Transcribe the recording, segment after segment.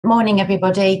Morning,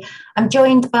 everybody. I'm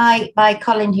joined by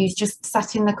Colin, who's just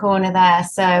sat in the corner there.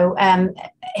 So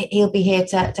he'll be here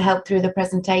to help through the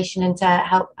presentation and to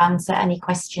help answer any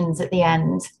questions at the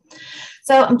end.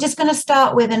 So I'm just going to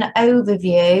start with an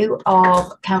overview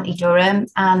of County Durham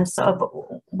and sort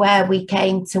of where we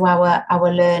came to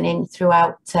our learning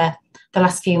throughout the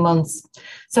last few months.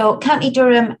 So County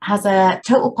Durham has a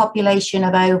total population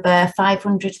of over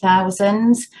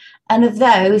 500,000. And of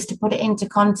those, to put it into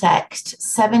context,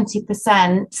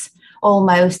 70%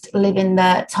 almost live in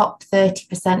the top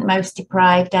 30% most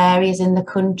deprived areas in the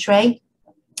country.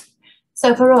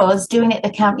 So for us, doing it the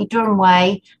County Durham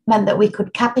way meant that we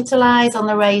could capitalise on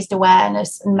the raised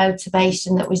awareness and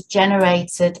motivation that was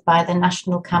generated by the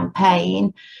national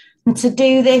campaign. And to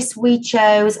do this, we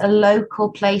chose a local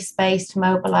place-based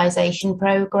mobilisation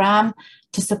programme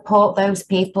to support those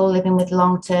people living with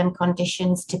long-term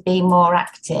conditions to be more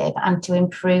active and to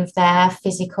improve their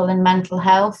physical and mental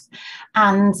health.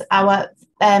 And our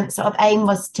sort of aim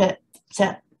was to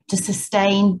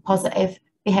sustain positive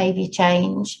behaviour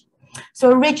change.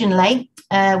 So originally,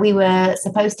 we were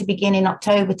supposed to begin in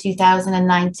October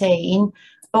 2019,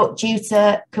 but due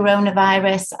to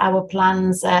coronavirus, our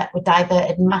plans were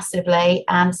diverted massively.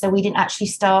 And so we didn't actually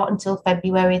start until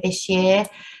February this year.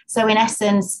 So in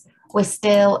essence, we're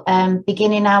still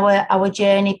beginning our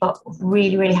journey, but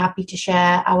really, really happy to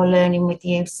share our learning with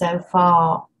you so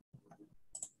far.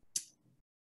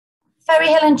 Ferry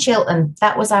Hill and Chiltern,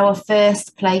 that was our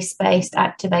first place-based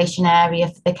activation area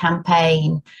for the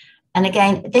campaign. And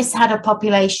again, this had a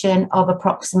population of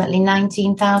approximately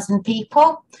 19,000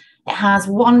 people. It has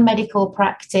one medical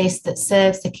practice that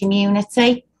serves the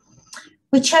community.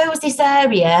 We chose this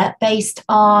area based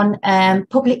on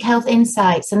public health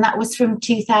insights, and that was from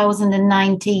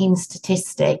 2019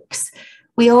 statistics.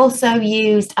 We also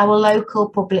used our local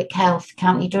public health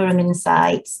County Durham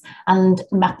insights and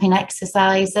mapping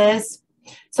exercises.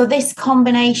 So this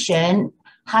combination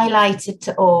highlighted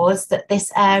to us that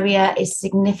this area is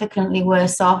significantly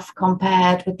worse off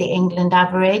compared with the England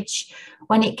average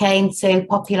when it came to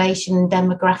population and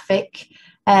demographic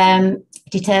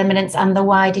determinants and the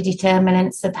wider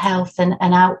determinants of health and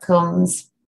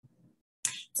outcomes.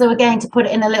 So again, to put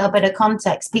it in a little bit of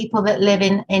context, people that live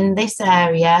in this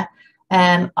area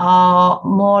are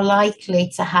more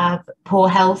likely to have poor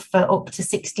health for up to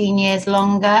 16 years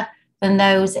longer than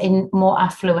those in more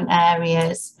affluent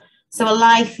areas. So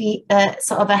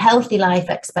sort of a healthy life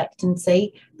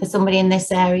expectancy for somebody in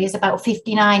this area is about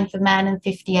 59 for men and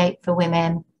 58 for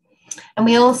women. And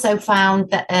we also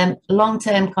found that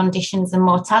long-term conditions and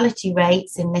mortality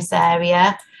rates in this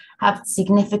area have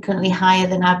significantly higher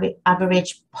than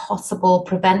average possible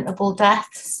preventable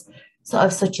deaths, sort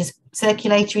of such as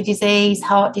circulatory disease,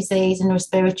 heart disease and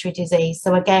respiratory disease.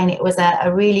 So again, it was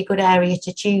a really good area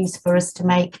to choose for us to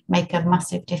make a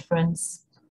massive difference.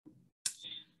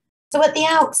 So at the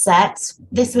outset,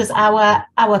 this was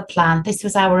our plan, this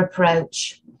was our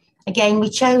approach. Again, we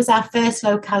chose our first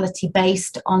locality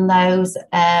based on those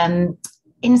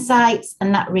insights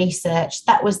and that research.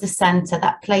 That was the centre,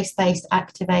 that place-based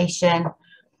activation.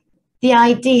 The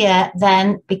idea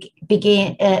then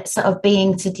began sort of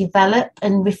being to develop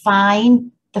and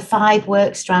refine the 5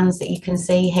 work strands that you can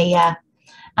see here.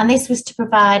 And this was to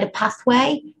provide a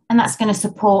pathway, and that's going to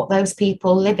support those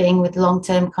people living with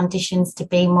long-term conditions to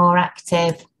be more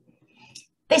active.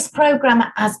 This programme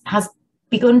has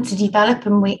begun to develop,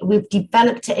 and we've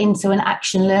developed it into an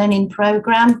action learning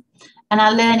programme, and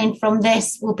our learning from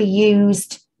this will be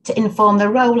used to inform the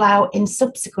rollout in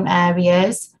subsequent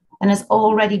areas and has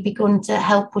already begun to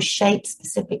help us shape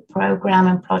specific programme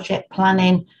and project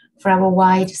planning for our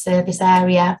wide service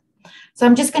area. So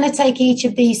I'm just going to take each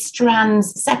of these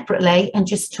strands separately and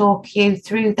just talk you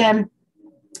through them,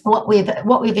 what we've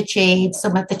achieved,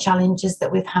 some of the challenges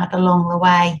that we've had along the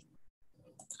way.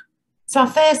 So our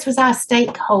first was our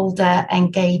stakeholder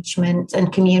engagement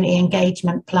and community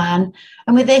engagement plan.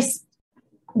 And with this,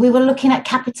 we were looking at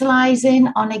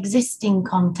capitalising on existing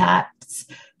contacts,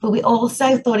 but we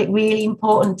also thought it really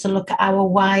important to look at our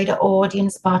wider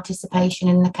audience participation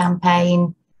in the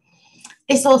campaign.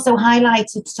 This also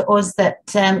highlighted to us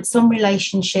that some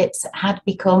relationships had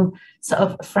become sort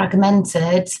of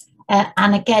fragmented.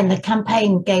 And again, the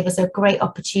campaign gave us a great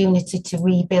opportunity to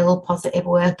rebuild positive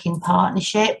working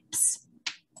partnerships.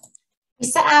 We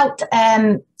set out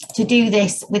to do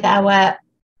this with our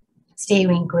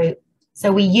steering group.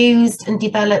 So we used and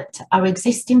developed our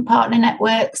existing partner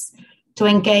networks to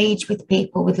engage with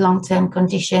people with long-term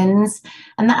conditions.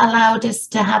 And that allowed us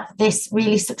to have this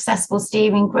really successful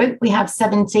steering group. We have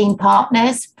 17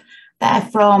 partners. They're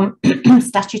from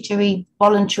statutory,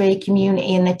 voluntary,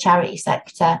 community and the charity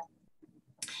sector.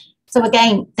 So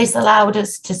again, this allowed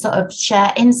us to sort of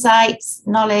share insights,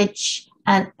 knowledge,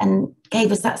 and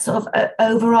gave us that sort of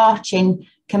overarching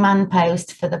command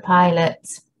post for the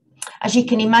pilot. As you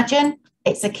can imagine,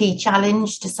 it's a key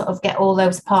challenge to sort of get all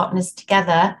those partners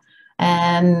together,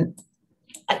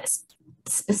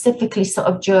 specifically sort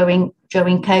of during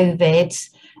COVID,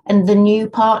 and the new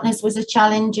partners was a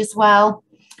challenge as well.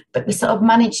 But we sort of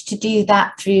managed to do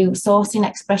that through sourcing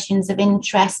expressions of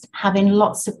interest, having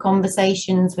lots of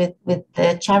conversations with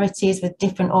the charities, with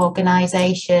different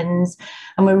organisations,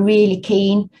 and we're really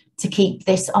keen to keep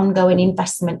this ongoing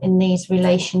investment in these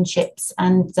relationships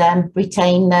and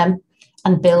retain them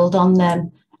and build on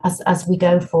them as we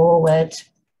go forward.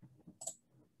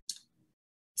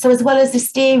 So as well as the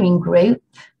steering group,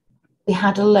 we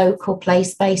had a local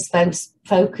place-based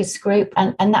focus group,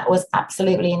 and that was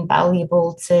absolutely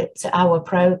invaluable to our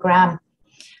programme.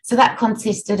 So that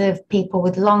consisted of people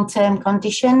with long-term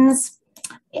conditions.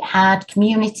 It had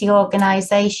community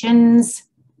organisations,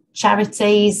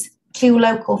 charities, 2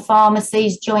 local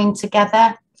pharmacies joined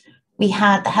together. We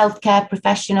had the healthcare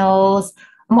professionals,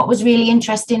 and what was really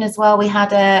interesting as well, we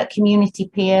had a community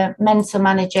peer mentor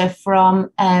manager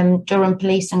from Durham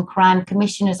Police and Crime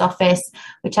Commissioner's Office,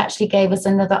 which actually gave us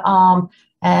another arm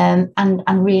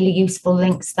and really useful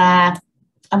links there.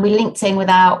 And we linked in with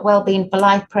our Wellbeing for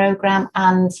Life programme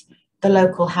and the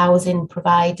local housing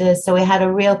providers. So we had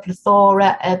a real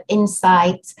plethora of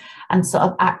insight and sort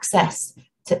of access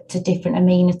to different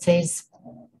amenities.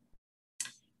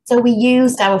 So we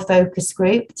used our focus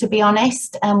group, to be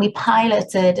honest, and we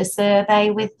piloted a survey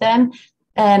with them.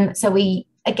 So we,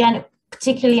 again,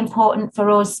 particularly important for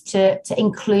us to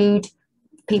include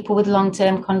people with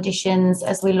long-term conditions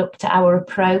as we looked at our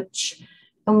approach.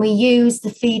 And we used the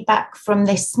feedback from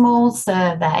this small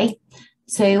survey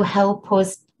to help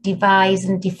us devise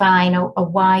and define a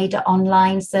wider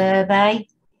online survey.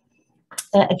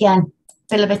 Again,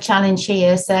 bit of a challenge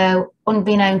here. So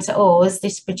unbeknown to us,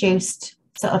 this produced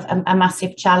sort of a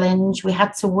massive challenge. We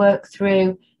had to work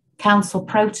through council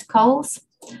protocols,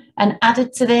 and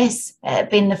added to this,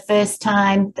 being the first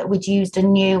time that we'd used a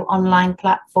new online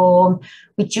platform,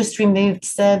 we just removed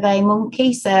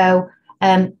SurveyMonkey. So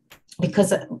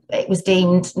because it was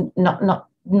deemed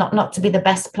not to be the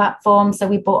best platform, so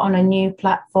we brought on a new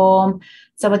platform.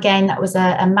 So again, that was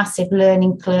a massive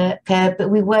learning curve, but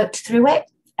we worked through it.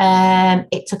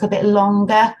 It took a bit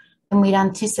longer than we'd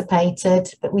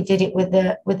anticipated, but we did it with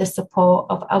the support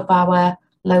of our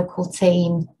local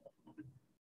team.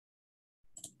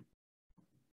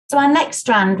 So our next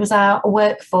strand was our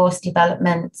workforce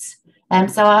development.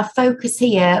 So our focus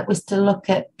here was to look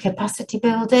at capacity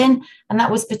building, and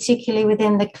that was particularly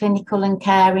within the clinical and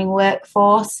caring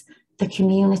workforce, the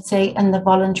community and the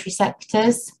voluntary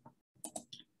sectors.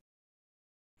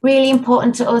 Really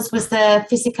important to us was the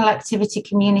physical activity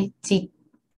community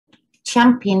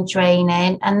champion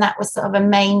training, and that was sort of a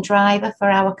main driver for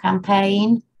our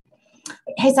campaign.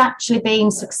 It has actually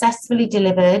been successfully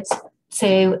delivered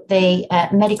to the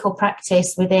medical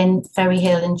practice within Ferry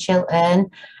Hill and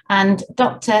Chiltern, and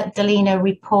Dr. Delina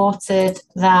reported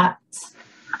that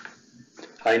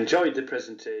I enjoyed the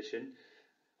presentation.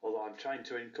 Although I'm trying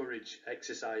to encourage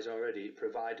exercise already, it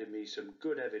provided me some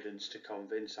good evidence to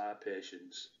convince our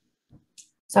patients.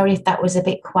 Sorry if that was a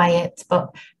bit quiet,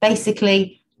 but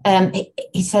basically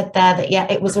he said there that,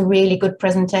 yeah, it was a really good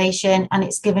presentation and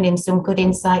it's given him some good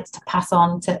insights to pass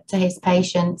on to his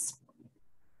patients.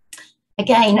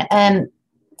 Again,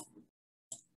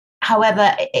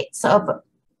 however, it's sort of,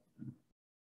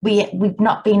 we've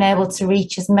not been able to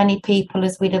reach as many people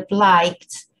as we'd have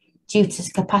liked due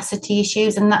to capacity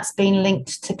issues, and that's been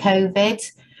linked to COVID.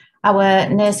 Our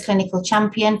nurse clinical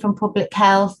champion from public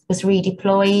health was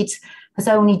redeployed, has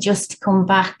only just come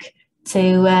back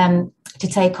to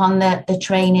take on the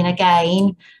training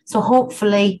again. So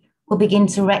hopefully we'll begin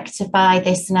to rectify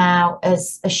this now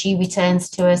as she returns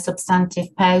to her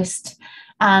substantive post.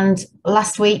 And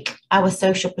last week, our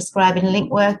social prescribing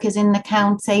link workers in the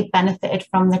county benefited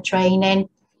from the training.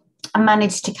 I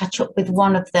managed to catch up with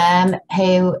one of them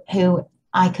who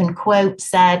I can quote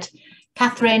said,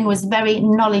 "Catherine was very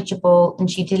knowledgeable and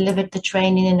she delivered the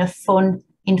training in a fun,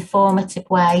 informative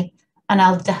way, and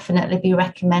I'll definitely be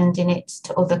recommending it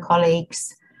to other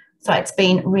colleagues." So it's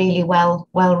been really well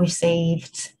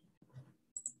received.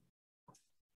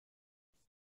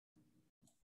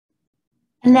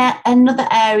 And then another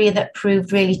area that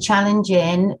proved really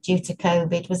challenging due to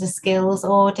COVID was a skills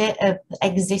audit of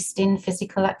existing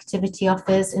physical activity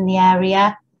offers in the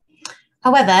area.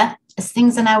 However, as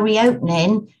things are now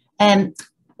reopening,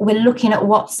 we're looking at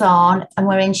what's on and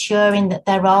we're ensuring that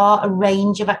there are a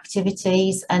range of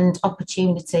activities and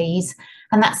opportunities.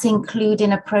 and that's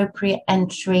including appropriate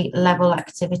entry level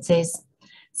activities.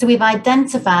 So we've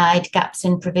identified gaps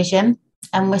in provision,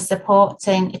 and we're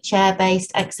supporting a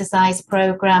chair-based exercise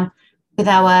programme with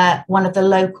one of the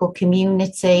local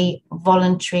community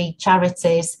voluntary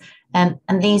charities. And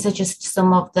these are just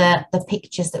some of the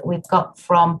pictures that we've got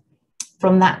from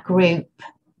that group.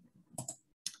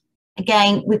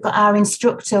 Again, we've got our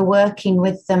instructor working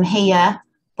with them here,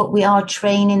 but we are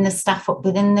training the staff up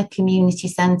within the community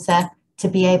centre to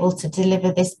be able to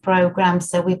deliver this programme.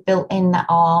 So we've built in that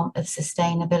arm of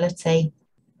sustainability.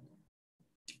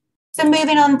 So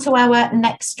moving on to our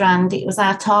next strand, it was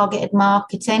our targeted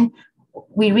marketing.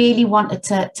 We really wanted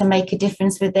to make a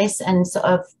difference with this and sort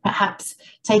of perhaps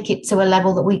take it to a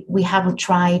level that we haven't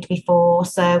tried before.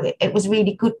 So it was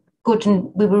really good,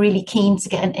 and we were really keen to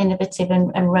get an innovative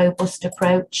and robust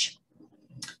approach.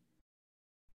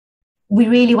 We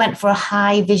really went for a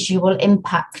high visual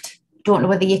impact. Don't know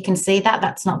whether you can see that.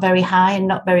 That's not very high and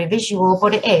not very visual,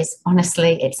 but it is,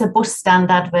 honestly. It's a bus stand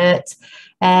advert.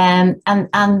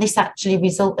 And this actually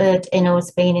resulted in us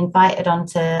being invited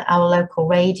onto our local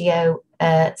radio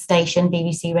station,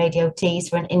 BBC Radio Tees,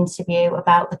 for an interview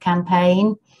about the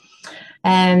campaign.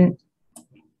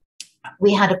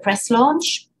 We had a press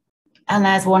launch, and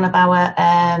there's one of our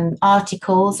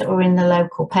articles that were in the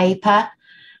local paper,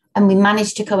 and we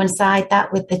managed to coincide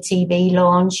that with the TV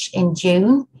launch in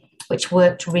June, which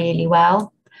worked really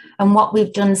well. And what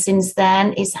we've done since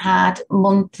then is had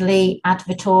monthly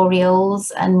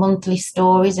advertorials and monthly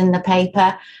stories in the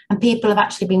paper, and people have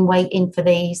actually been waiting for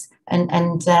these and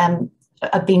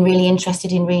have been really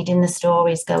interested in reading the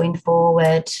stories going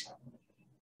forward.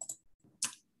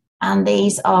 And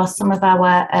these are some of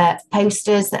our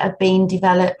posters that have been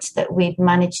developed that we've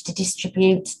managed to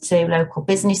distribute to local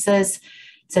businesses,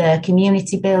 to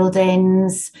community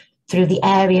buildings, through the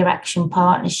Area Action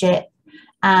Partnership.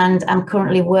 And I'm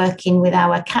currently working with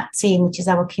our CAT team, which is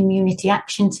our community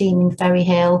action team in Ferry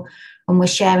Hill, and we're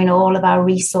sharing all of our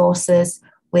resources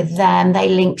with them. They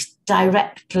link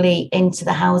directly into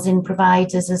the housing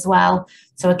providers as well.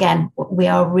 So again, we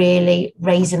are really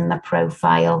raising the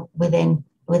profile within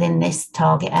this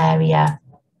target area.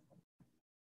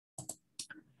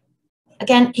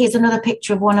 Again, here's another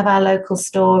picture of one of our local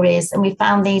stories, and we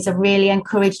found these have really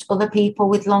encouraged other people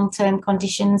with long-term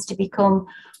conditions to become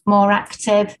more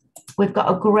active. We've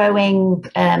got a growing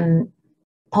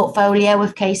portfolio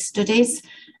of case studies,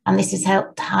 and this has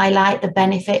helped highlight the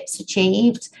benefits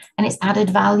achieved, and it's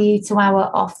added value to our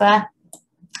offer,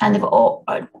 and they've all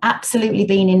absolutely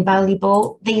been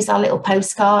invaluable. These are little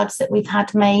postcards that we've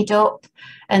had made up,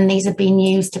 and these have been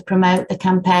used to promote the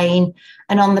campaign.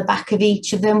 And on the back of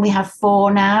each of them, we have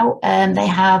 4 now, and they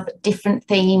have different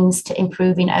themes to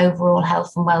improving overall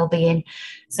health and well-being.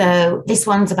 So this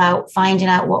one's about finding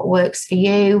out what works for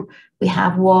you. We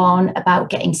have one about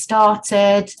getting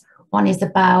started. One is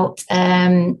about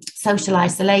social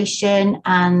isolation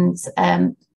and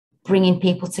bringing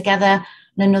people together.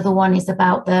 And another one is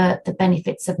about the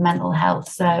benefits of mental health.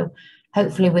 So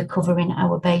hopefully we're covering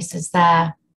our bases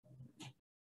there.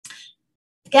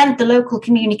 Again, the local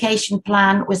communication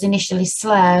plan was initially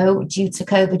slow due to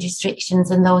COVID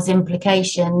restrictions and those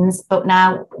implications, but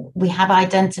now we have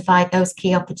identified those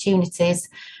key opportunities,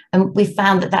 and we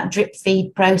found that drip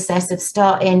feed process of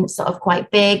starting sort of quite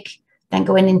big, then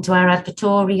going into our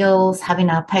advertorials, having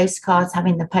our postcards,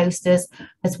 having the posters,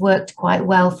 has worked quite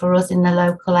well for us in the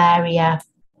local area.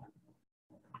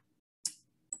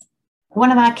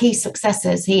 One of our key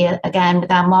successes here, again,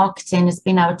 with our marketing has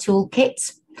been our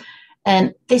toolkit.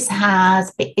 This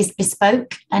is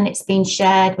bespoke, and it's been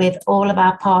shared with all of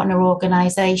our partner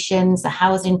organisations, the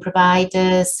housing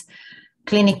providers,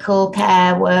 clinical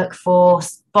care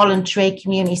workforce, voluntary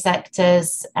community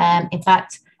sectors. In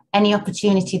fact, any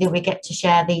opportunity that we get to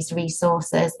share these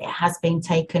resources, it has been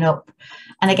taken up.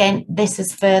 And again, this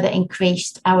has further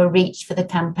increased our reach for the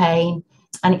campaign,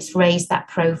 and it's raised that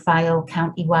profile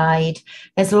county-wide.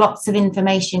 There's lots of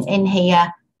information in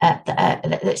here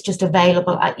that's just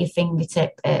available at your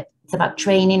fingertip. It's about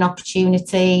training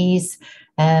opportunities,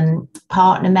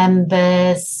 partner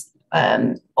members,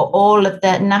 all of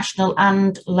the national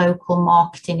and local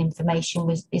marketing information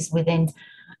is within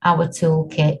our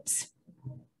toolkit.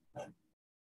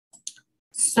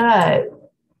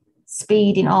 So,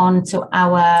 speeding on to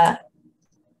our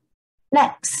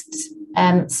next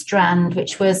strand,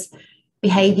 which was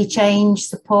behaviour change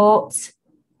support.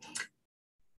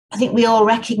 I think we all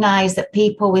recognise that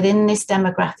people within this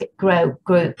demographic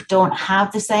group don't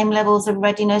have the same levels of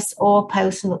readiness or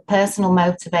personal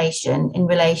motivation in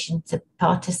relation to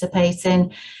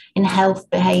participating in health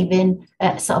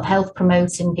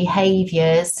promoting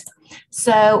behaviours.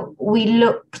 So we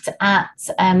looked at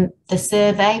the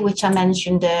survey, which I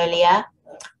mentioned earlier.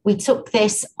 We took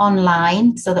this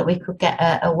online so that we could get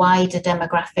a wider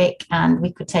demographic and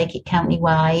we could take it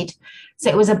county-wide. So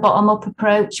it was a bottom-up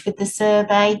approach with the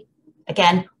survey.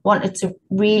 Again, wanted to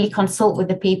really consult with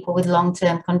the people with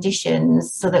long-term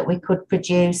conditions so that we could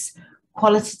produce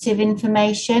qualitative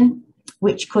information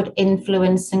which could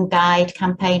influence and guide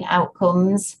campaign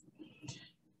outcomes.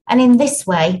 And in this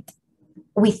way,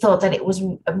 we thought that it was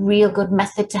a real good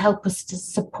method to help us to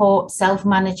support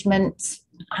self-management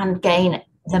and gain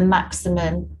the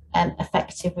maximum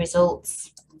effective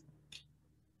results.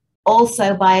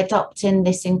 Also, by adopting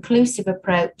this inclusive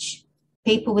approach,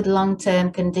 people with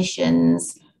long-term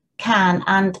conditions can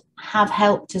and have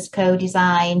helped us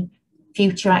co-design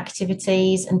future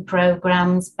activities and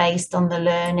programs based on the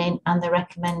learning and the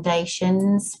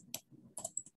recommendations.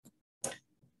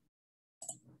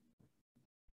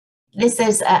 This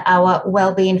is our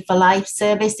Wellbeing for Life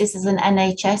service. This is an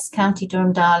NHS, County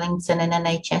Durham Darlington and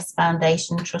NHS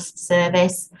Foundation Trust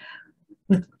service.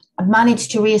 I've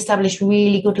managed to re-establish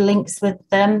really good links with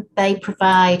them. They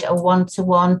provide a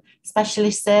one-to-one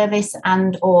specialist service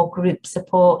and or group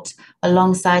support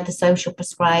alongside the social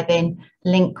prescribing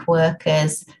link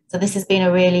workers. So this has been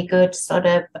a really good sort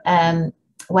of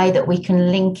way that we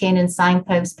can link in and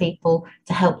signpost people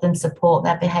to help them support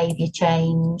their behaviour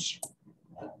change.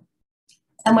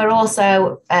 And we're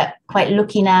also quite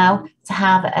lucky now to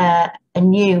have a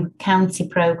new county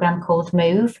programme called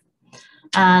MOVE.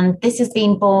 And this has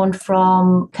been born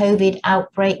from COVID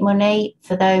outbreak money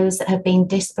for those that have been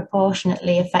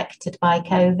disproportionately affected by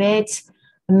COVID.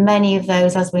 Many of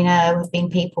those, as we know, have been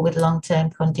people with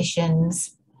long-term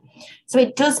conditions. So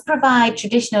it does provide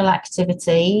traditional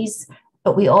activities,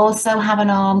 but we also have an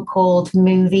arm called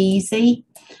Move Easy.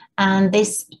 And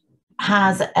this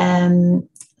has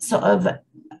sort of a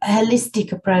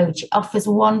holistic approach. It offers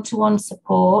one-to-one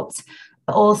support,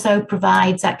 but also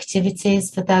provides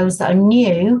activities for those that are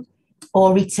new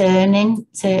or returning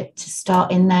to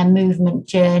start in their movement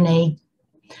journey.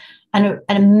 And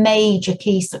a major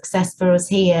key success for us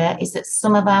here is that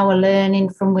some of our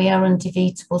learning from We Are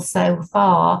Undefeatable so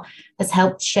far has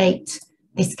helped shape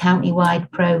this county-wide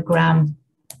programme.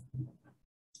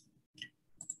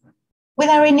 With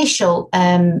our initial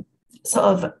sort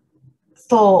of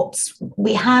thoughts,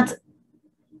 we had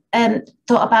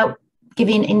thought about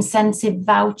giving incentive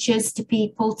vouchers to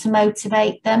people to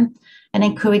motivate them and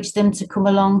encourage them to come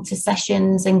along to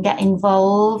sessions and get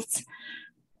involved.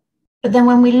 But then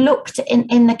when we looked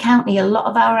in the county, a lot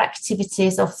of our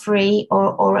activities are free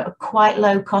or at a quite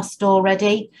low cost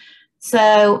already.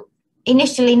 So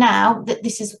initially now,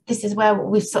 this is where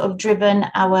we've sort of driven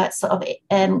our sort of,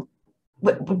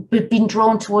 we've been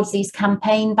drawn towards these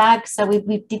campaign bags. So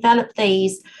we've developed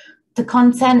these. The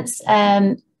contents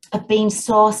have been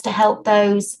sourced to help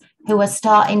those who are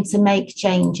starting to make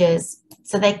changes.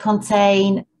 So they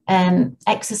contain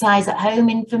exercise at home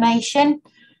information.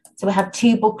 So we have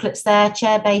 2 booklets there,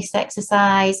 chair-based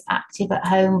exercise, active at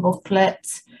home booklet.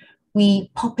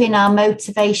 We pop in our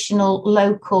motivational,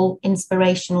 local,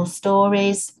 inspirational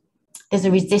stories. There's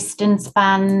a resistance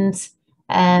band,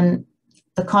 the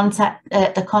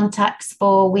contacts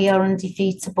for We Are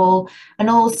Undefeatable, and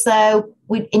also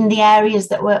in the areas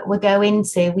that we're going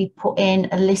to, we put in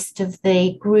a list of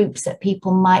the groups that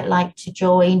people might like to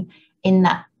join in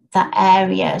that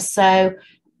area. So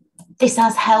this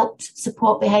has helped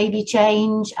support behaviour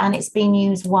change, and it's been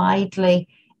used widely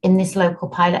in this local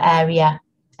pilot area.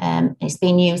 It's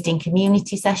been used in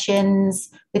community sessions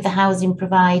with the housing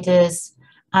providers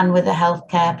and with the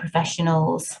healthcare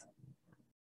professionals.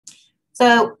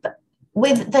 So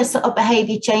with the sort of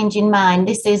behaviour change in mind,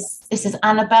 this is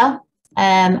Annabelle,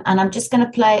 and I'm just going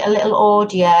to play a little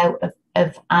audio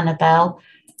of Annabelle.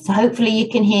 So hopefully you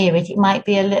can hear it. It might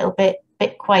be a little bit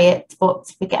quiet, but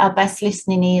if we get our best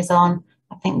listening ears on,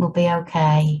 I think we'll be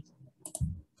okay.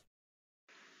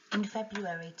 In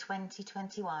February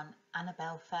 2021,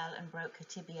 Annabelle fell and broke her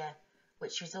tibia,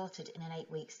 which resulted in an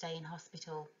 8-week stay in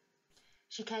hospital.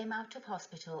 She came out of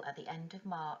hospital at the end of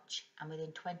March and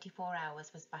within 24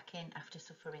 hours was back in after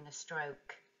suffering a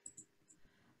stroke.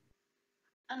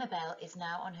 Annabelle is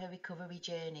now on her recovery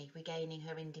journey, regaining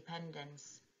her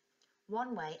independence.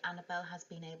 One way Annabelle has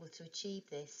been able to achieve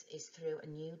this is through a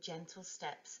new Gentle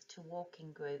Steps to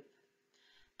Walking group.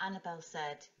 Annabelle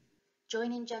said,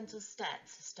 "Joining Gentle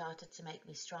Steps started to make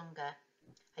me stronger.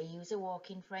 I use a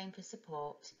walking frame for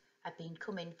support. I've been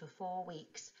coming for 4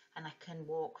 weeks and I can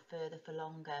walk further for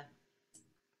longer.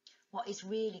 What is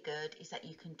really good is that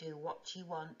you can do what you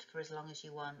want for as long as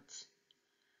you want."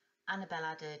 Annabelle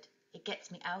added, It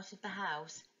gets me out of the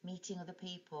house, meeting other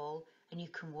people, and you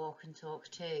can walk and talk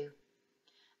too.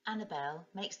 Annabelle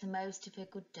makes the most of her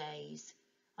good days.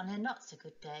 On her not so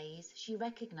good days, she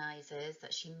recognises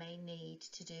that she may need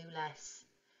to do less.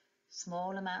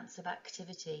 Small amounts of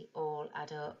activity all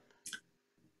add up.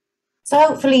 So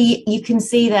hopefully you can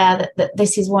see there that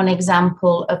this is one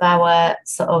example of our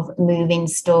sort of moving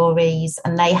stories,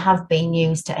 and they have been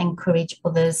used to encourage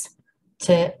others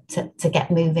to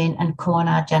get moving and come on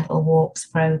our Gentle Walks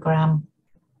programme.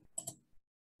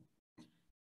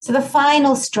 So the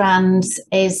final strand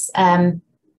is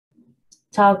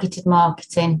targeted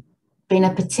marketing, been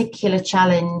a particular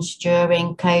challenge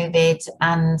during COVID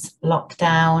and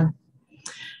lockdown.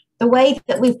 The way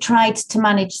that we've tried to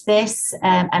manage this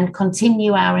and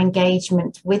continue our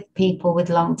engagement with people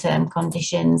with long-term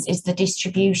conditions is the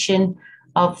distribution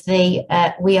of the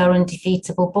We Are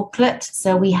Undefeatable booklet.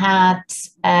 So we had,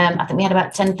 I think we had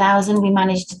about 10,000. We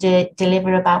managed to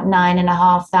deliver about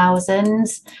 9,500.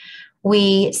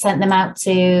 We sent them out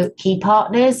to key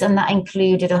partners, and that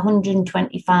included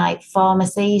 125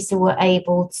 pharmacies who were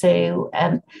able to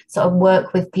sort of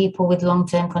work with people with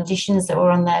long-term conditions that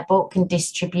were on their book and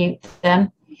distribute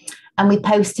them. And we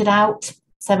posted out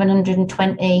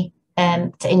 720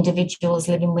 to individuals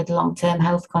living with long-term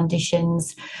health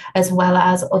conditions, as well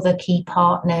as other key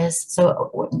partners.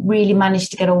 So really managed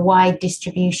to get a wide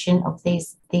distribution of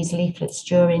these leaflets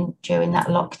during that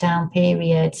lockdown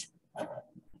period.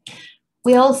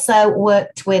 We also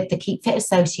worked with the Keep Fit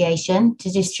Association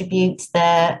to distribute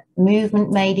their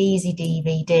Movement Made Easy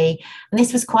DVD. And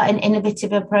this was quite an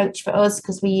innovative approach for us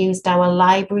because we used our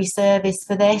library service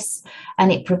for this,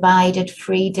 and it provided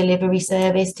free delivery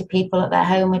service to people at their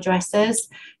home addresses.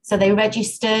 So they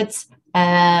registered,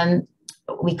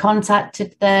 we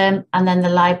contacted them, and then the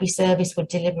library service would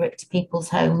deliver it to people's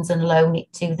homes and loan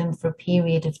it to them for a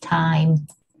period of time.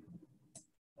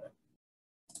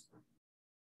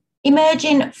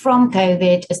 Emerging from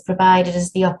COVID has provided us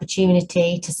the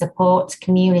opportunity to support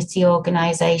community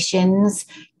organisations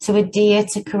to adhere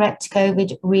to correct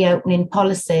COVID reopening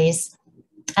policies.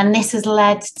 And this has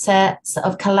led to sort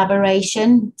of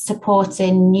collaboration,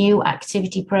 supporting new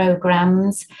activity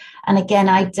programmes, and again,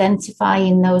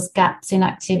 identifying those gaps in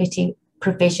activity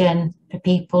provision for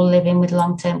people living with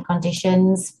long-term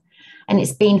conditions. And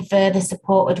it's been further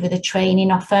supported with a training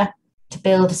offer to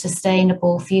build a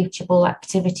sustainable, futurable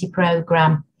activity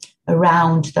programme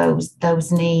around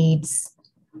those needs.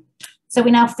 So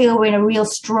we now feel we're in a real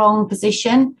strong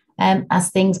position as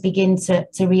things begin to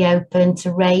reopen,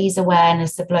 to raise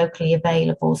awareness of locally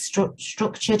available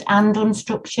structured and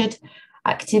unstructured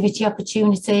activity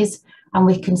opportunities, and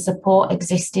we can support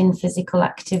existing physical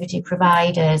activity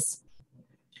providers.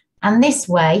 And this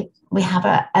way, we have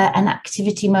an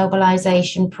activity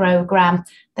mobilisation programme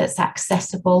that's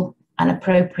accessible and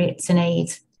appropriate to need.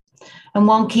 And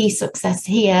one key success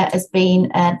here has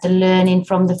been the learning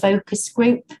from the focus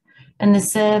group and the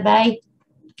survey.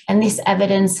 And this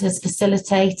evidence has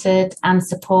facilitated and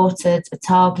supported a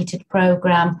targeted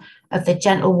programme of the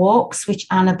Gentle Walks, which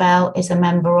Annabelle is a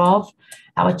member of,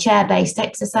 our chair-based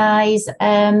exercise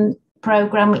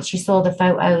programme, which you saw the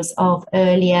photos of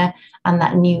earlier, and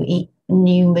that new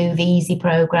Move Easy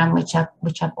programme, which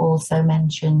I've also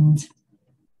mentioned.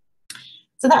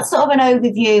 So that's sort of an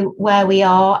overview where we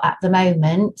are at the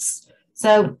moment.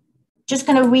 So just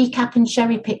going to recap and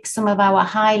cherry pick some of our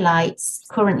highlights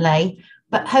currently,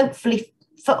 but hopefully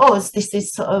for us, this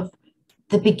is sort of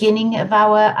the beginning of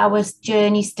our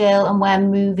journey still, and we're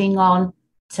moving on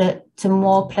to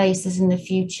more places in the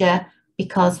future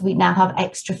because we now have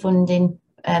extra funding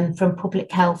from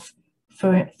Public Health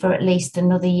for at least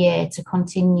another year to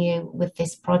continue with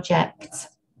this project.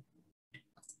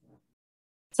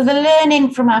 So the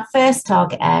learning from our first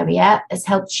target area has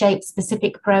helped shape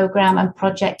specific programme and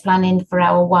project planning for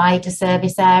our wider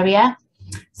service area.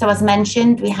 So as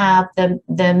mentioned, we have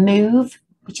the Move,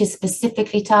 which is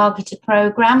specifically targeted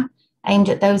programme aimed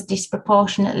at those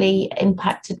disproportionately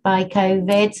impacted by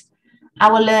COVID.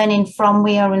 Our learning from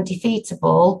We Are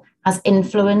Undefeatable has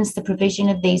influenced the provision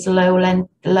of these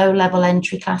low-level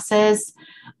entry classes,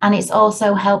 and it's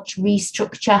also helped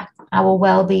restructure our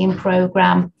wellbeing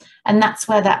programme, and that's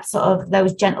where that sort of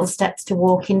those gentle steps to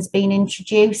walking's been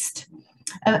introduced.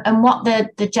 And what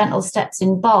the gentle steps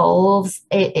involves,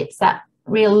 it's that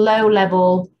real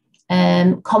low-level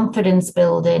confidence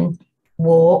building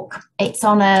walk. It's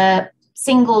on a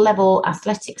single level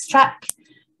athletics track.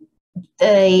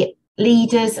 The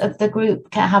leaders of the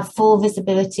group can have full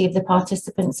visibility of the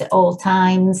participants at all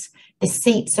times. There's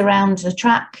seats around the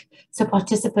track, so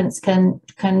participants can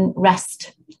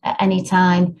rest at any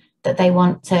time that they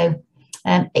want to.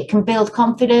 It can build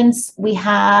confidence.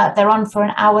 They're on for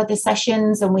an hour, the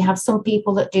sessions, and we have some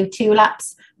people that do 2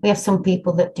 laps. We have some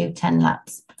people that do 10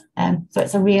 laps. So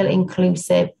it's a real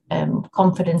inclusive,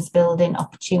 confidence building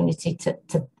opportunity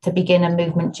to begin a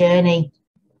movement journey.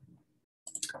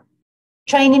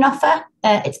 Training offer,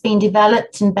 it's been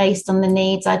developed and based on the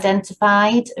needs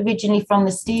identified originally from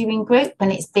the steering group,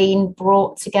 and it's been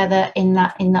brought together in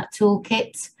that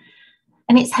toolkit.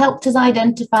 And it's helped us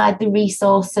identify the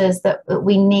resources that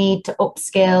we need to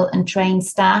upskill and train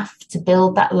staff to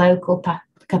build that local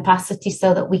capacity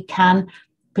so that we can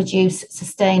produce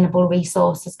sustainable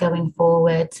resources going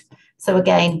forward. So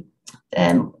again,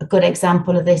 a good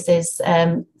example of this is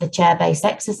the chair-based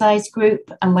exercise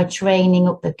group, and we're training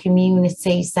up the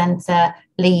community centre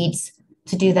leads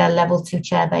to do their level 2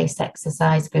 chair-based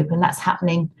exercise group, and that's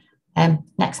happening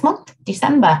next month,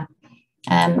 December.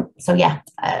 So yeah,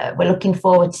 we're looking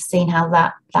forward to seeing how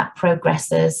that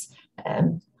progresses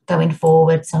going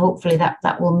forward. So hopefully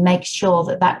that will make sure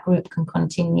that group can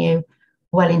continue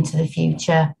well into the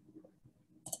future.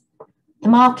 The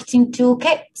marketing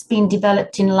toolkit has been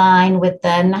developed in line with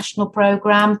the national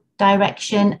programme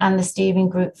direction and the steering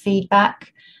group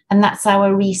feedback, and that's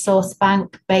our resource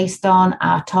bank based on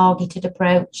our targeted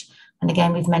approach. And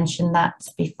again, we've mentioned that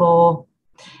before.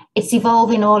 It's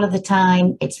evolving all of the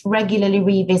time. It's regularly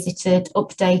revisited,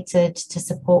 updated to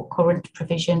support current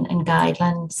provision and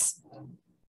guidelines.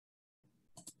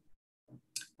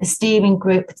 The steering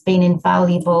group has been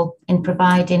invaluable in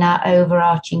providing our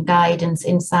overarching guidance,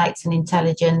 insights and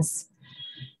intelligence.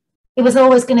 It was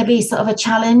always going to be sort of a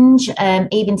challenge,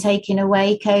 even taking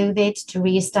away COVID, to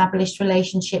re-establish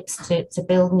relationships, to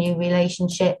build new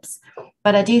relationships.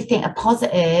 But I do think a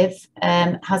positive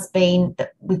has been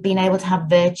that we've been able to have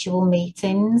virtual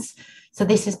meetings. So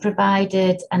this has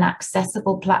provided an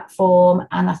accessible platform,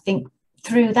 and I think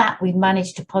through that we've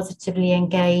managed to positively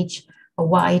engage a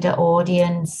wider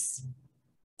audience.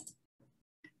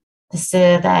 The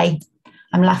survey,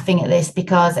 I'm laughing at this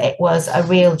because it was a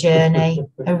real journey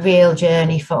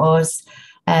for us.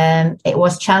 It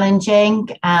was challenging,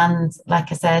 and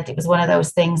like I said, it was one of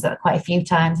those things that quite a few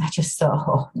times I just thought,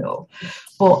 oh no,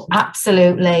 but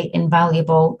absolutely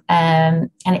invaluable, and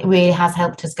it really has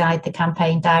helped us guide the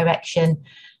campaign direction.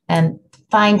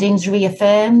 Findings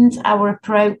reaffirmed our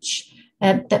approach,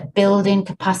 that building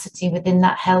capacity within the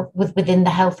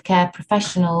healthcare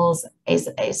professionals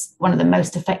is one of the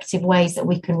most effective ways that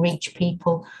we can reach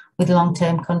people with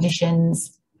long-term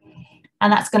conditions.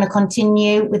 And that's going to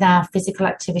continue with our physical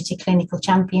activity clinical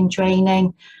champion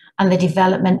training and the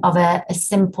development of a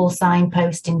simple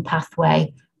signposting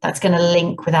pathway that's going to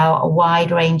link with a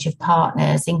wide range of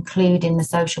partners, including the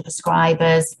social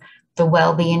prescribers, the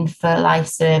wellbeing for life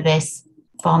service,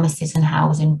 pharmacies and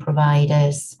housing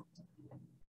providers.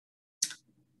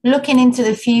 Looking into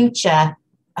the future,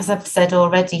 as I've said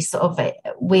already,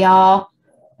 we are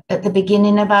at the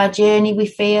beginning of our journey, we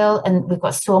feel, and we've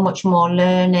got so much more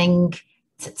learning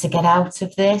to get out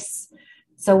of this.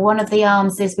 So one of the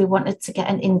arms is we wanted to get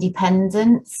an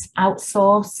independent,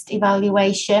 outsourced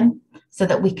evaluation so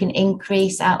that we can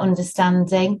increase our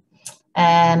understanding.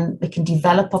 We can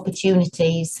develop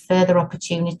further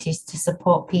opportunities to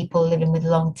support people living with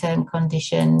long-term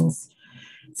conditions.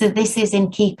 So this is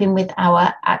in keeping with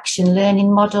our action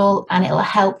learning model, and it'll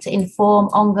help to inform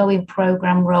ongoing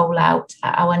programme rollout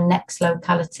at our next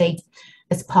locality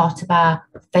as part of our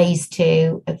phase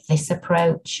 2 of this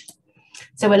approach.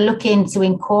 So we're looking to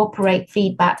incorporate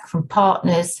feedback from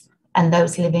partners and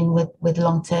those living with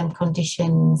long-term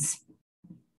conditions.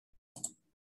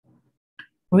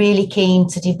 Really keen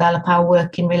to develop our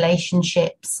working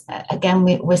relationships. Again,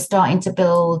 we're starting to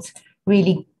build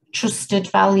really trusted,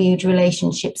 valued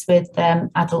relationships with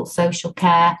adult social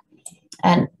care,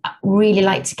 and really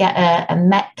like to get a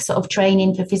MEC sort of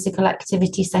training for physical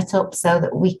activity set up so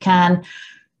that we can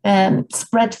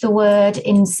spread the word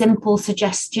in simple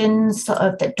suggestions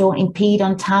that don't impede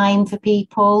on time for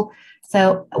people.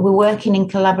 So we're working in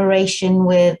collaboration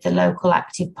with the local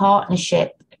active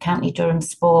partnership, County Durham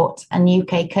Sport and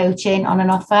UK Coaching on an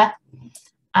offer.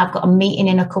 I've got a meeting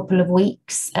in a couple of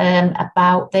weeks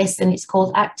about this, and it's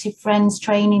called Active Friends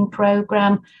Training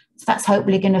Programme. So that's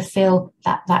hopefully going to fill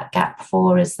that gap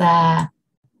for us there.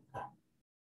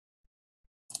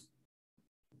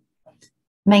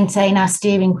 Maintain our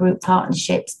steering group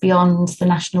partnerships beyond the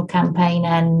national campaign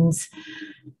ends.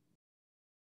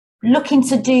 Looking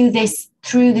to do this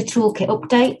through the toolkit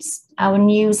updates, our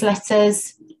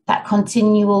newsletters, that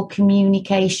continual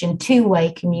communication,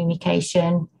 two-way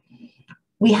communication.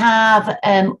 We have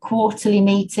quarterly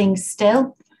meetings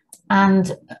still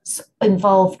and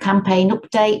involve campaign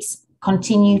updates,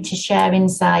 continue to share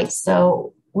insights.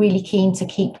 So really keen to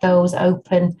keep those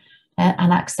open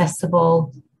and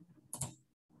accessible.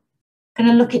 Going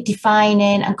to look at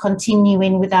defining and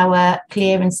continuing with our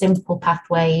clear and simple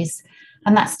pathways,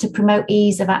 and that's to promote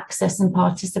ease of access and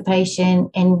participation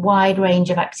in wide range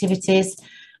of activities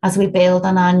as we build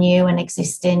on our new and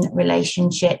existing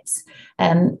relationships.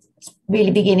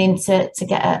 Really beginning to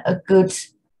get a good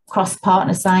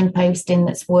cross-partner signposting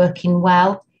that's working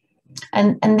well.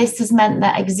 And this has meant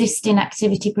that existing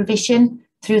activity provision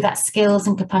through that skills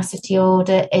and capacity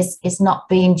audit is not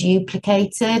being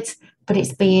duplicated, but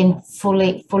it's being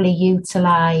fully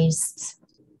utilised.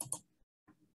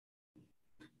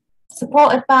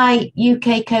 Supported by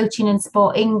UK Coaching and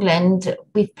Sport England,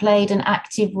 we've played an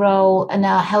active role and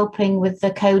are helping with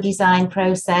the co-design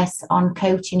process on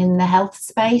coaching in the health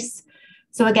space.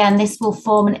 So again, this will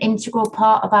form an integral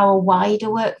part of our wider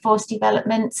workforce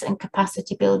development and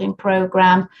capacity building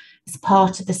programme as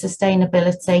part of the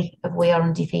sustainability of We Are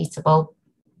Undefeatable.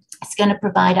 It's going to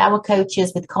provide our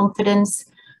coaches with confidence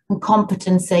and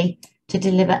competency to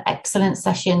deliver excellent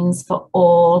sessions for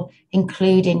all,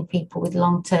 including people with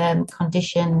long-term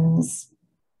conditions.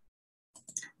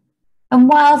 And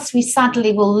whilst we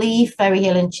sadly will leave Ferry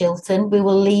Hill and Chiltern, we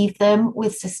will leave them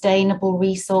with sustainable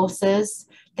resources.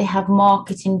 They have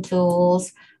marketing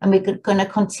tools, and we're going to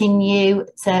continue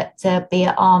to be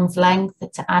at arm's length,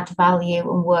 to add value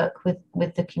and work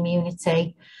with the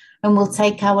community. And we'll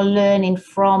take our learning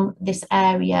from this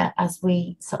area as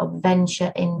we sort of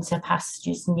venture into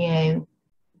pastures new.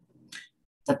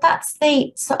 So that's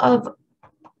the sort of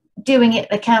doing it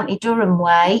the County Durham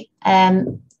way.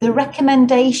 The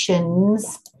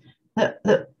recommendations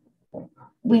that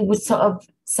we would sort of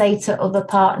say to other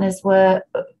partners were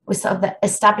sort of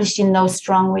establishing those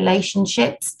strong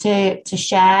relationships to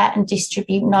share and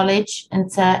distribute knowledge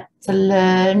and to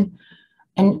learn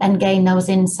and gain those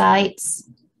insights.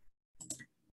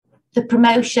 The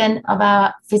promotion of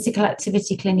our physical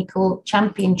activity clinical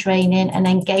champion training and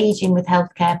engaging with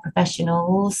healthcare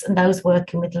professionals and those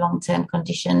working with long-term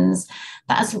conditions,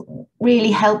 that has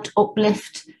really helped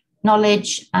uplift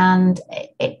knowledge, and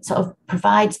it sort of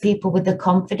provides people with the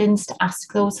confidence to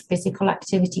ask those physical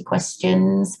activity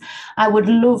questions. I would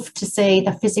love to see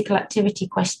the physical activity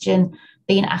question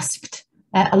being asked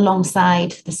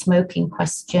alongside the smoking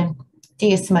question. Do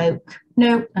you smoke?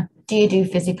 No. Do you do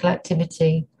physical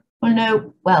activity? Well,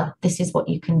 no. Well, this is what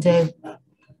you can do.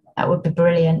 That would be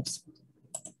brilliant.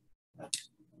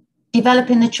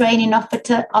 Developing the training offer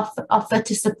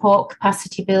to support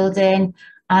capacity building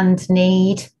and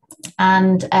need,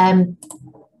 and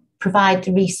provide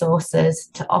the resources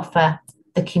to offer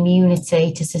the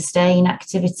community to sustain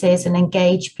activities and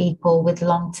engage people with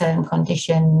long-term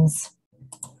conditions.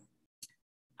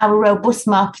 Our robust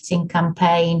marketing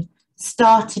campaign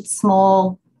started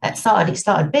small. It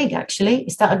started big, actually.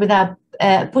 It started with our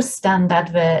bus stand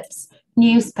adverts,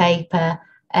 newspaper,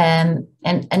 and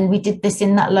we did this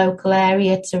in that local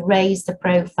area to raise the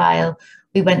profile.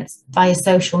 We went via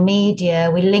social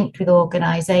media, we linked with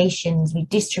organisations, we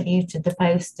distributed the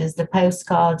posters, the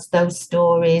postcards, those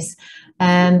stories.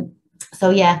 So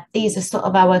yeah, these are sort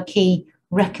of our key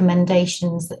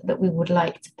recommendations that we would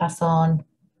like to pass on.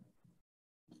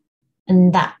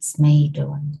 And that's me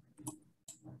done.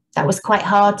 That was quite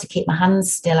hard to keep my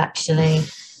hands still, actually.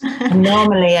 I'm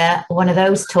normally one of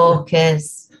those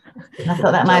talkers. And I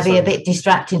thought that might be a bit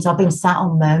distracting, so I've been sat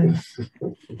on them.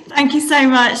 Thank you so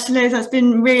much, Liz. That's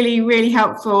been really, really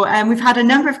helpful. We've had a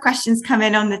number of questions come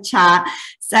in on the chat.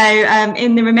 So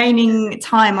in the remaining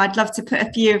time, I'd love to put a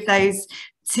few of those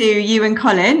to you and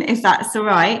Colin, if that's all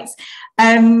right.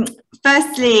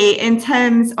 Firstly, in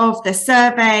terms of the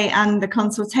survey and the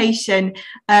consultation,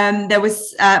 there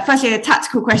was firstly a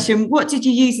tactical question. What did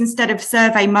you use instead of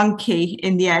SurveyMonkey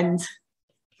in the end?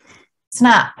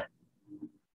 Snap.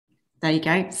 There you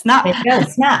go, Snap. There you go,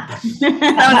 Snap.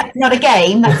 That's not a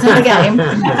game. That's not a game.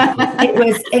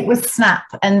 It was Snap,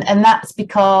 and that's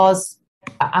because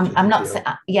I'm not.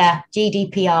 Yeah,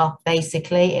 GDPR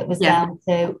basically. It was down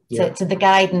to the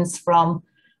guidance from,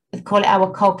 we call it our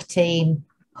COG team,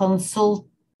 consultation.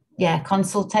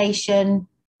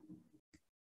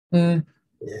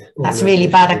 That's really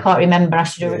bad. I can't remember. I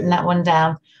should have written that one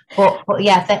down. But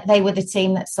yeah, they were the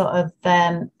team that sort of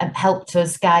helped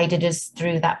us, guided us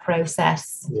through that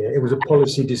process. Yeah, it was a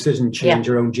policy decision change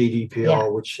around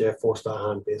GDPR, which forced our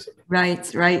hand, basically. Right.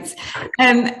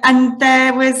 And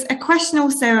there was a question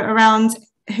also around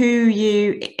who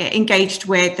you engaged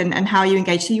with and how you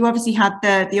engaged. So you obviously had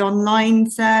the online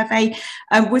survey.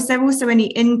 Was there also any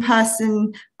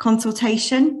in-person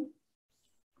consultation?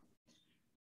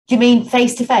 Do you mean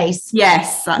face to face?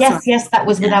 Yes, that's yes, right. yes. That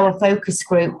was with our focus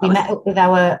group. We met up with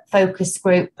our focus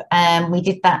group, and we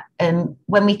did that.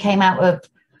 When we came out of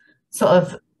sort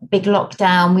of big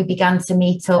lockdown, we began to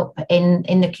meet up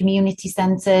in the community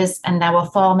centres and our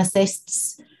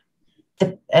pharmacists.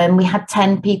 We had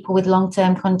 10 people with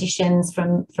long-term conditions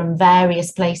from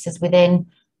various places within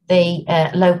the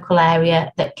local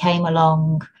area that came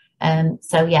along.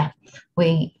 So yeah,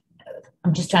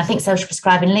 I'm just trying to think, social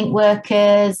prescribing link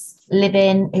workers,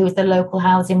 Living, who was the local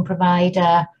housing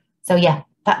provider. So yeah,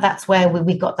 that's where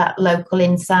we got that local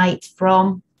insight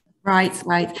from. Right.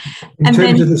 In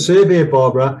terms of the survey,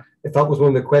 Barbara, if that was one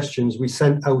of the questions, we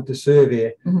sent out the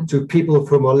survey to people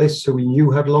from our list who we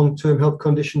knew had long-term health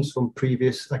conditions from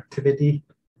previous activity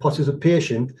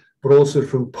participation, but also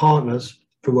through partners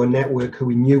through our network who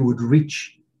we knew would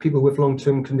reach people with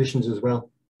long-term conditions as well.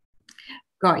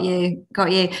 Got you.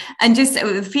 And just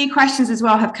a few questions as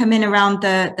well have come in around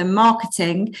the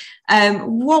marketing.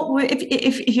 What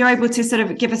if you're able to sort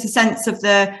of give us a sense of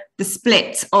the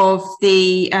split of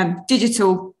the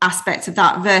digital aspect of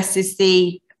that versus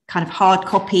the kind of hard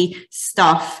copy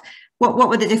stuff? What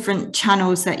were the different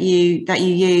channels that you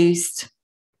used?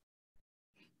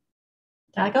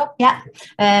 Can I go? Yeah.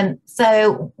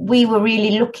 So we were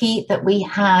really lucky that we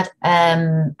had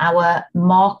our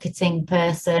marketing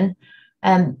person,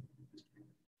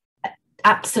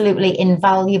 absolutely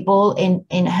invaluable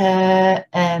in her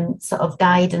sort of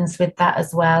guidance with that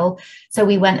as well. So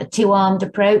we went a two-armed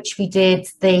approach. We did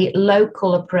the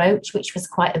local approach, which was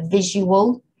quite a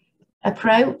visual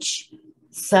approach.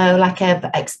 So like I've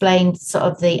explained, sort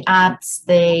of the ads,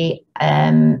 the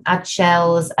ad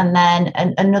shells, and then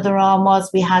another arm was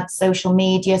we had social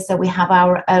media. So we have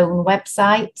our own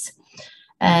website.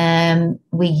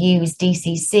 We use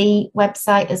DCC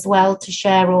website as well to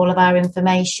share all of our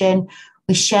information.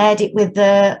 We shared it with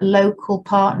the local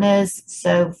partners.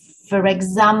 So for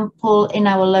example, in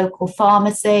our local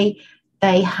pharmacy,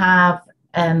 they have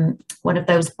one of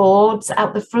those boards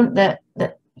out the front that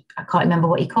I can't remember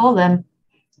what you call them.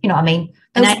 You know what I mean?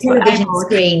 Those television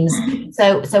screens.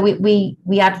 So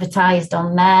we advertised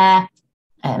on there,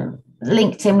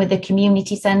 linked in with the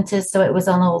community centres, so it was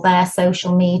on all their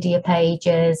social media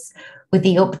pages with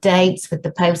the updates, with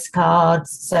the postcards.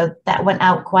 So that went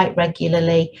out quite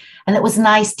regularly. And it was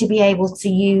nice to be able to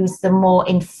use the more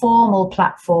informal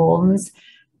platforms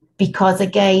because,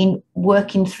 again,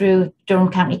 working through Durham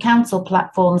County Council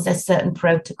platforms, there's certain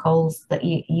protocols that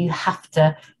you have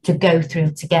to go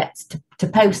through to get to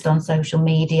post on social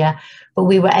media. But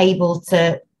we were able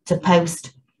to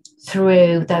post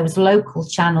through those local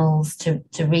channels to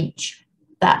reach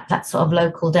that sort of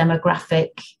local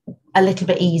demographic a little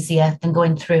bit easier than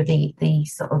going through the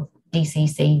sort of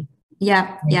DCC.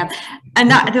 Yeah. And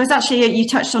that there was actually, you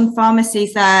touched on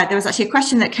pharmacies there. There was actually a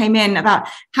question that came in about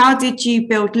how did you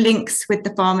build links with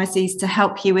the pharmacies to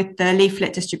help you with the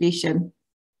leaflet distribution?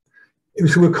 It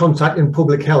was through contacting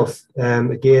public health,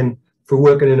 again, for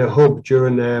working in a hub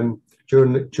during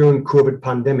COVID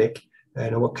pandemic,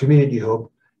 and our community hub.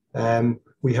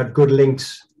 We had good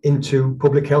links into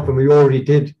public health, and we already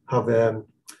did have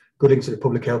good links to the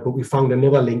public health, but we found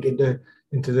another link into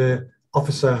the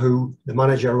officer the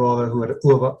manager or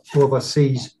who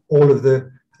oversees all of the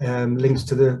links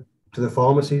to the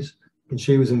pharmacies, and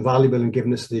she was invaluable in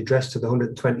giving us the address to the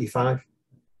 125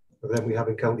 of them we have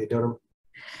in County Durham.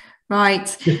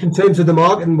 Right. Just in terms of the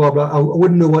marketing, Barbara, I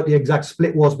wouldn't know what the exact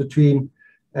split was between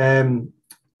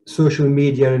social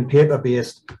media and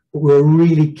paper-based, but we were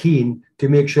really keen to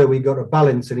make sure we got a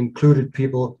balance and included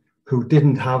people who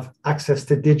didn't have access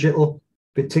to digital,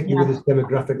 particularly with this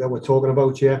demographic that we're talking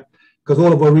about here, because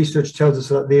all of our research tells us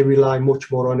that they rely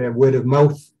much more on word of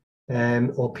mouth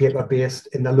or paper-based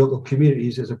in their local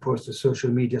communities as opposed to social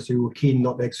media. So we were keen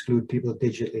not to exclude people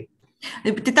digitally.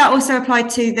 Did that also apply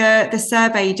to the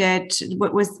survey you did?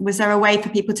 Was there a way for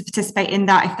people to participate in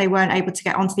that if they weren't able to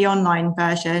get onto the online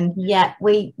version? Yeah,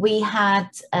 we had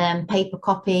paper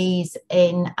copies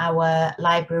in our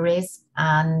libraries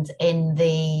and in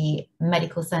the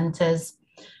medical centres,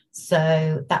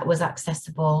 so that was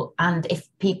accessible. And if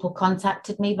people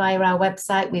contacted me via our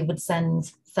website, we would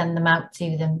send them out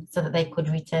to them so that they could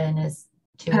return us.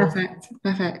 Perfect.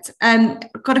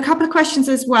 Got a couple of questions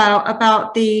as well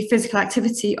about the physical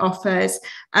activity offers.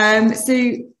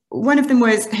 So one of them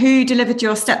was, who delivered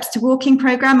your Steps to Walking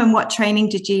programme and what training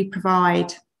did you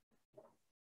provide?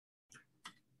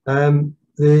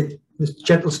 The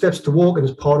Gentle Steps to Walking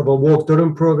is part of our Walk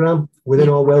Durham programme. Within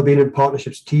our Wellbeing and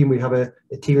Partnerships team, we have a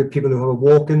team of people who have a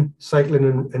walking, cycling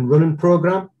and running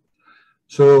programme.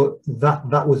 So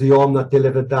that was the arm that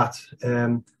delivered that.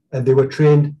 and they were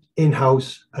trained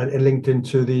in-house and linked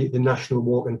into the national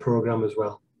walking programme as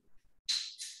well.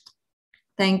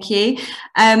 Thank you.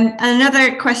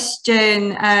 Another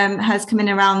question has come in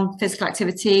around physical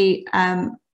activity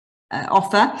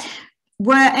offer.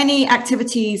 Were any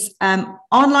activities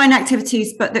online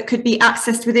activities, but that could be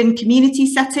accessed within community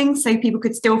settings, so people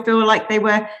could still feel like they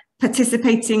were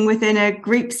participating within a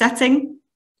group setting?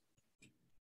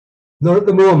 Not at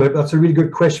the moment. That's a really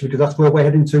good question, because that's where we're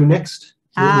heading to next.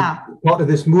 So part of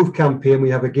this MOVE campaign, we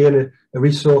have again a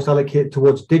resource allocated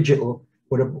towards digital,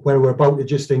 where we're about to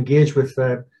just engage with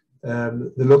the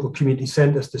local community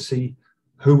centres to see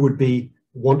who would be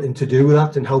wanting to do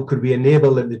that and how could we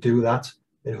enable them to do that,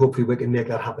 and hopefully we can make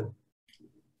that happen.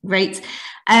 Great.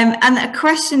 And a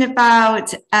question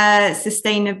about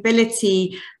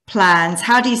sustainability plans.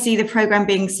 How do you see the programme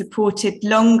being supported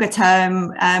longer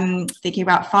term, thinking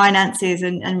about finances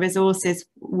and resources?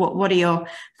 What are your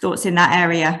thoughts in that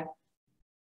area?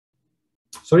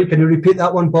 Sorry, can you repeat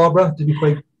that one, Barbara? Didn't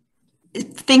quite...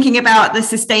 Thinking about the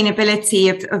sustainability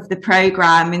of the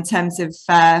programme in terms of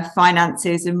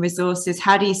finances and resources,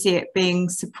 how do you see it being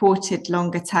supported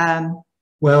longer term?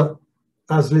 Well,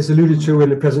 as Liz alluded to in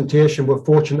the presentation, we're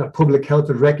fortunate that Public Health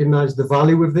have recognised the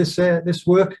value of this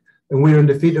work, and We're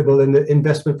Undefeatable, and the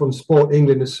investment from Sport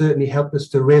England has certainly helped us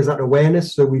to raise that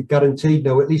awareness. So we've guaranteed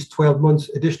now at least 12 months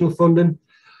additional funding.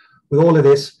 With all of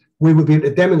this, we will be able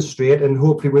to demonstrate, and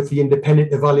hopefully with the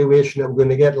independent evaluation that we're going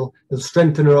to get, it'll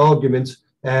strengthen our argument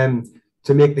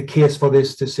to make the case for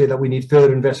this, to say that we need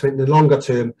further investment in the longer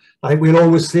term. I think we'll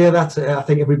always say that. I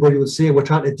think everybody will say we're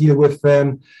trying to deal with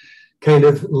kind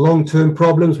of long-term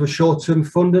problems with short-term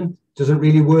funding. Doesn't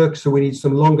really work, so we need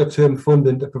some longer-term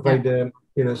funding to provide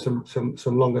you know, some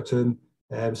longer-term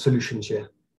solutions here.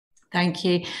 Thank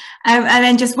you. And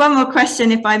then just one more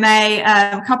question, if I may.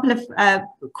 A couple of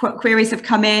queries have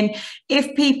come in.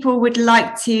 If people would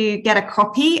like to get a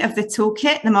copy of the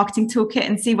toolkit, the marketing toolkit,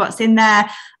 and see what's in there,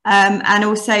 and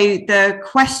also the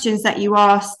questions that you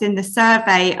asked in the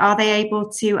survey, are they able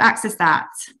to access that?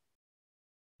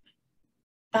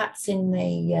 That's in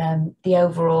the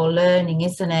overall learning,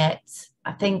 isn't it?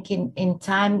 I think in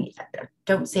time, I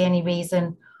don't see any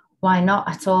reason why not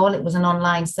at all. It was an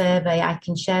online survey. I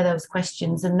can share those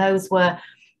questions, and those were,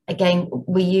 again,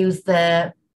 we used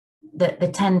the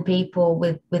 10 people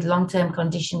with long-term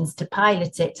conditions to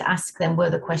pilot it, to ask them,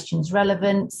 were the questions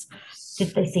relevant?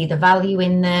 Did they see the value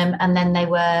in them? And then they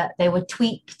were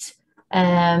tweaked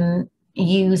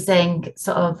using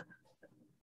sort of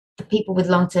the people with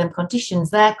long-term conditions,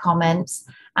 their comments,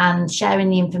 and sharing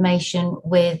the information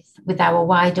with our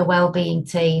wider wellbeing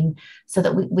team, so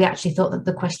that we actually thought that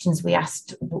the questions we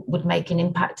asked would make an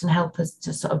impact and help us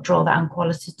to sort of draw that on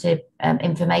qualitative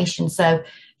information. So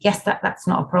yes, that's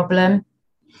not a problem.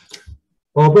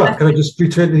 Barbara, can I just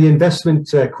return to the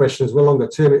investment question as well longer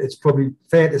term? It's probably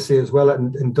fair to say as well that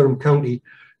in Durham County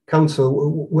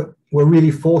Council, we're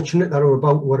really fortunate that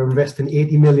we're investing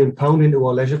 £80 million into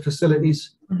our leisure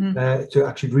facilities to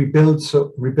actually rebuild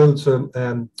some,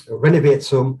 renovate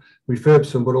some, refurb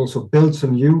some, but also build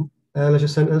some new leisure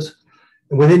centres.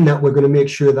 And within that, we're going to make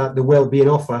sure that the wellbeing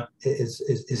offer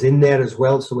is in there as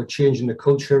well. So we're changing the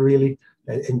culture really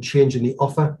and changing the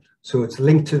offer, so it's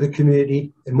linked to the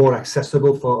community and more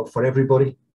accessible for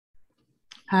everybody.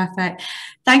 Perfect.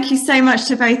 Thank you so much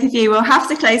to both of you. We'll have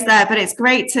to close there, but it's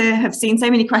great to have seen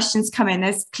so many questions come in.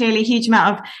 There's clearly a huge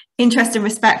amount of interest and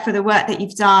respect for the work that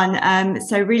you've done.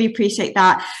 So really appreciate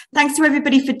that. Thanks to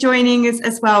everybody for joining us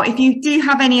as well. If you do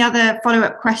have any other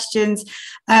follow-up questions,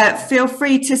 feel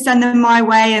free to send them my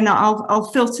way, and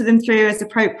I'll filter them through as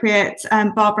appropriate.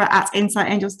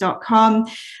 Barbara@insightangels.com.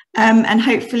 And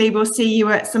hopefully we'll see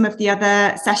you at some of the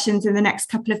other sessions in the next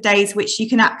couple of days, which you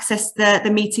can access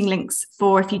the meeting links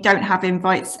for if you don't have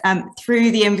invites through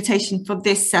the invitation for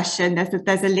this session.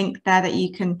 There's a link there that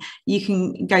you can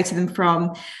go to them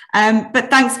from. But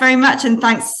thanks very much, and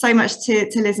thanks so much to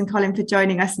Liz and Colin for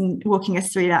joining us and walking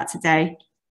us through that today.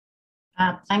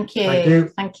 Thank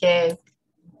you. Thank you.